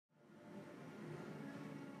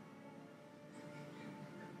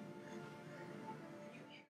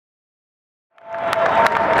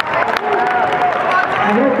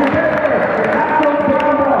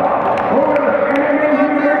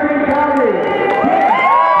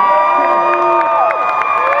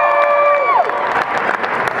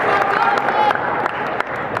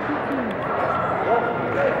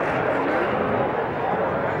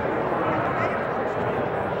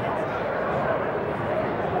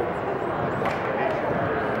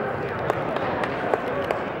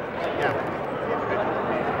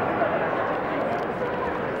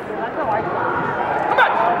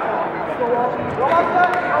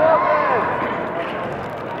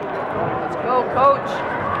go, coach.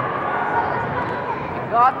 You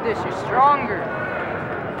got this. You're stronger.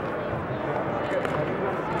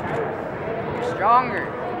 You're stronger.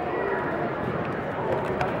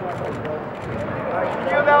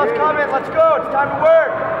 You know it's coming. Let's go. It's time to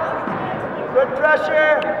work. Good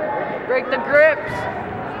pressure. Break the grips.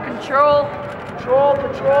 Control. Control,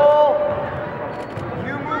 control.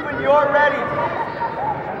 You move when you're ready.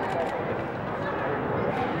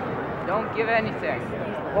 Don't give anything.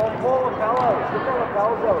 Pull the bellows. Get the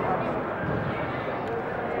bellows out.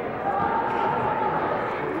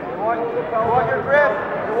 You want your grip.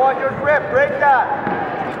 You want your grip. Break that.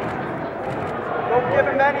 Don't give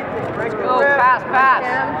him anything. Break the Go, grip. pass, pass.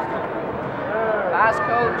 Pass,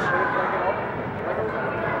 coach.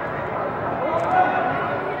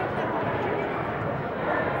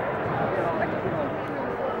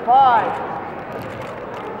 5.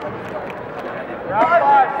 Round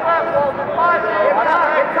 5. Walton, 5.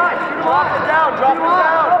 Drop it down, drop it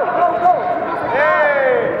down. Go.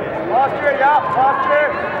 Hey. Posture, yeah,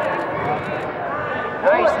 posture.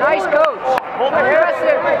 Nice, coach. Hold the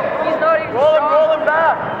Aggressive. He's not even strong. Roll him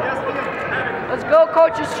back. Let's go,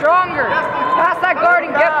 coach. You're stronger. Pass that guard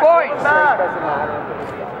and get points.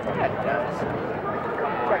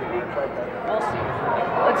 We'll see.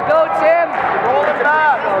 Let's go, Tim. Roll him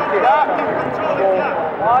back.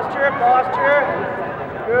 Posture.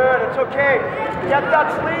 Good, it's okay. Get that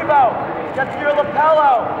sleeve out. Get your lapel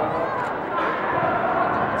out.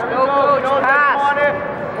 Let's go, coach. Pass. On it.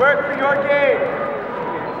 Work for your game.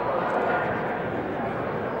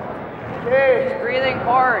 Okay. He's breathing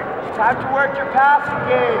hard. It's time to work your passing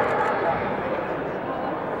game.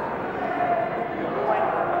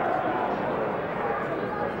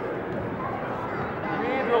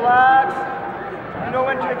 Breathe, relax. You know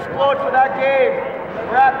when to explode for that game.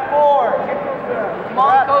 We're at 4. Come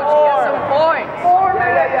on, coach, get some points. 4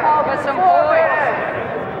 minutes. Get some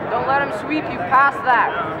points. Don't let him sweep you past that.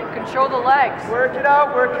 Control the legs. Work it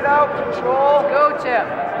out, control. Go, Tim.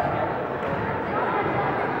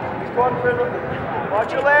 He's going for the...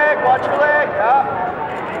 Watch your leg, yeah.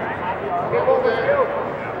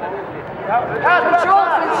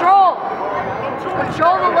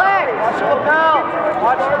 Control the legs.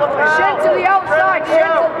 Watch your lapel. Shin to the outside.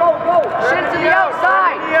 Shin to the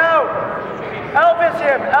outside. Elvis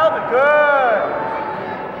him. Good.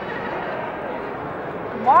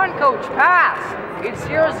 Come on, coach. Pass. It's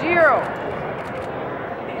 0-0.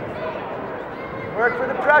 Work for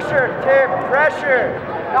the pressure, Tim. Pressure.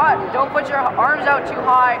 Don't put your arms out too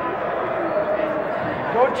high.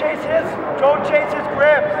 Don't chase his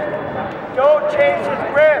grips.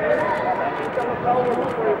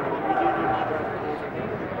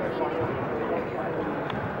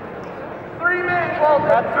 3 minutes,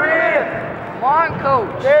 Walton. At 3. Come on,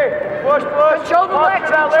 coach. Okay, push. Control the legs.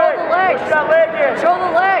 Push that leg in. Control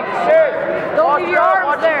the legs. Okay. Don't leave your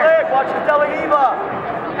arms there. Watch his Delahiva.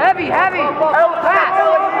 Heavy. Pass.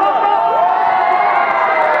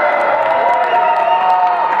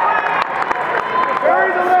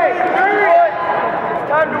 Carry the leg. It's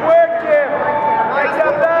time to work, Tim. Get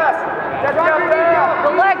that back. The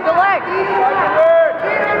leg.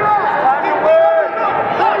 Time to work.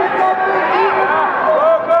 Go.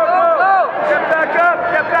 Get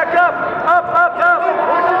back up. Up.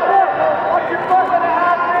 Watch your foot with a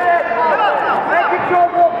half minute. Make control,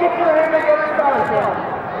 Wolf. Get your hand and get it started.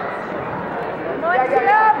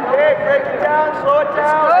 Okay, break it down, slow it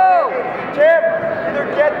down. Let's go. Tim, either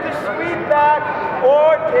get the sweep back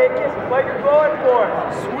or take it what you're going for.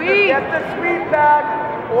 Sweep. Either get the sweep back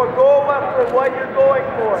or go up for what you're going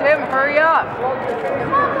for. Tim, hurry up.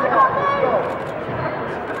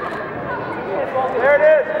 There it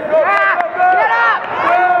is. Go. Get up.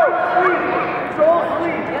 Go. Control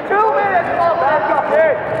sweep. 2 minutes. Back up.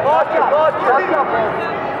 Okay. Posture.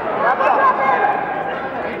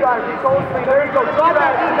 You got it. Control sweep. There you go. Drop it.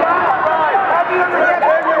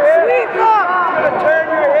 Sweep up. You're going to turn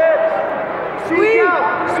your hips.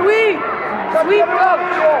 Sweep, coach.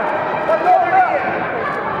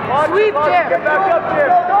 Sweep, Tim. Get back up, Tim.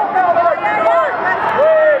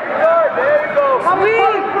 Hey, good. There you go. Sweep.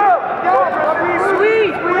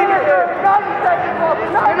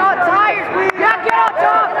 You're not tired. Yeah, get on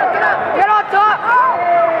top. Get on top.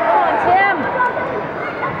 Come on, Tim.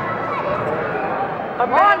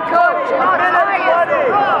 Come on, coach. You're not tired.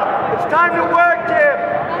 It's time to work, Tim.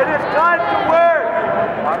 It is time to work.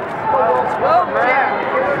 Let's go, Tim.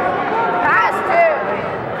 Pass, Tim.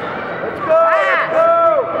 Let's go.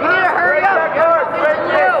 You need to hurry up.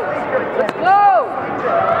 Let's go.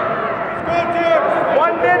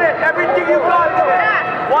 1 minute. Everything you got, Tim.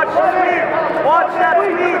 Watch the sweep. Watch that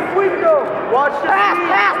sweep. Watch the sweep.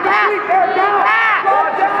 Pass.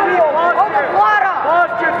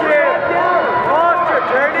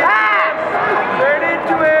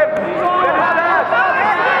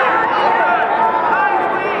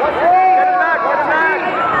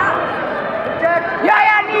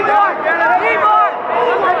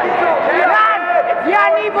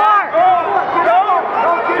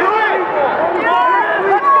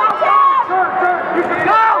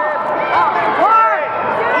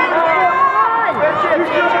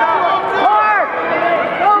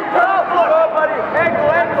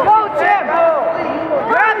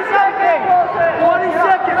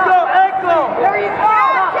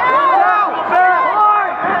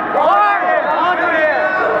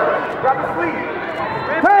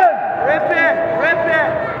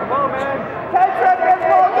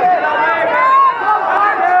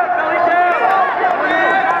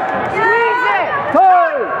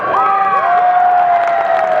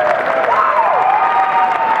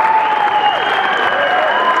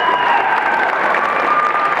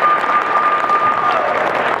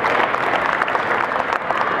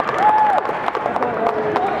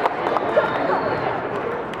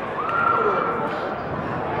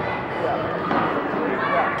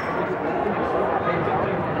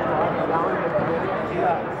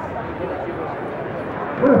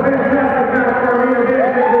 What a fantastic match for our leader here.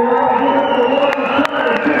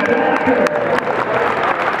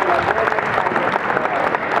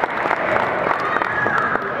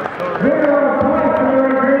 Here are points for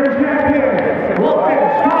our great champion, Walton,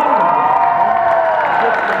 Chung.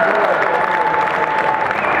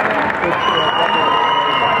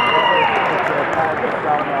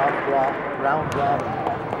 Round job.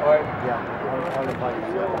 Yeah, I'll invite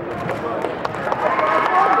you.